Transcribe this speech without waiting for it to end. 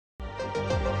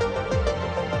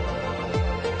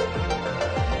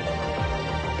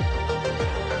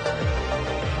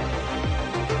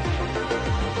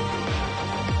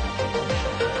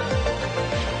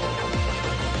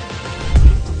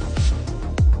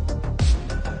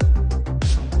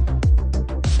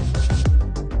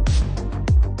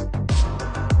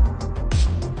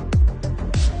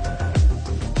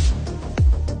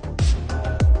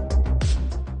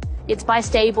It's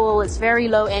bistable, it's very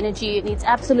low energy, it needs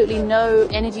absolutely no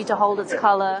energy to hold its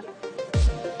color.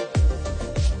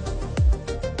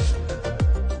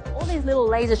 All these little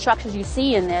laser structures you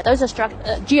see in there, those are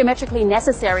geometrically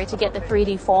necessary to get the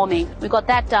 3D forming. We got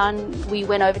that done, we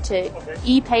went over to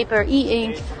e-paper,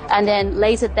 e-ink, and then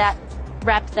lasered that,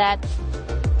 wrapped that.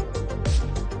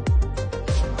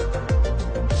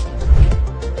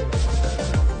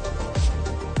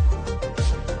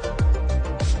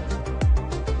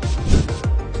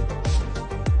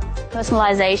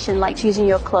 Personalization, like choosing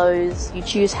your clothes, you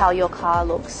choose how your car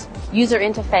looks. User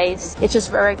interface, it's just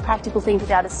a very practical thing to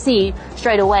be able to see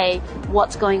straight away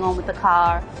what's going on with the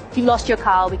car. If you've lost your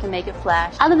car, we can make it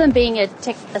flash. Other than being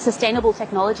a sustainable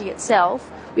technology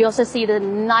itself, we also see the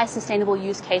nice sustainable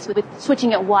use case with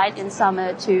switching it white in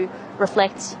summer to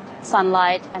reflect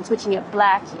sunlight and switching it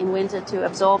black in winter to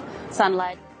absorb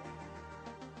sunlight.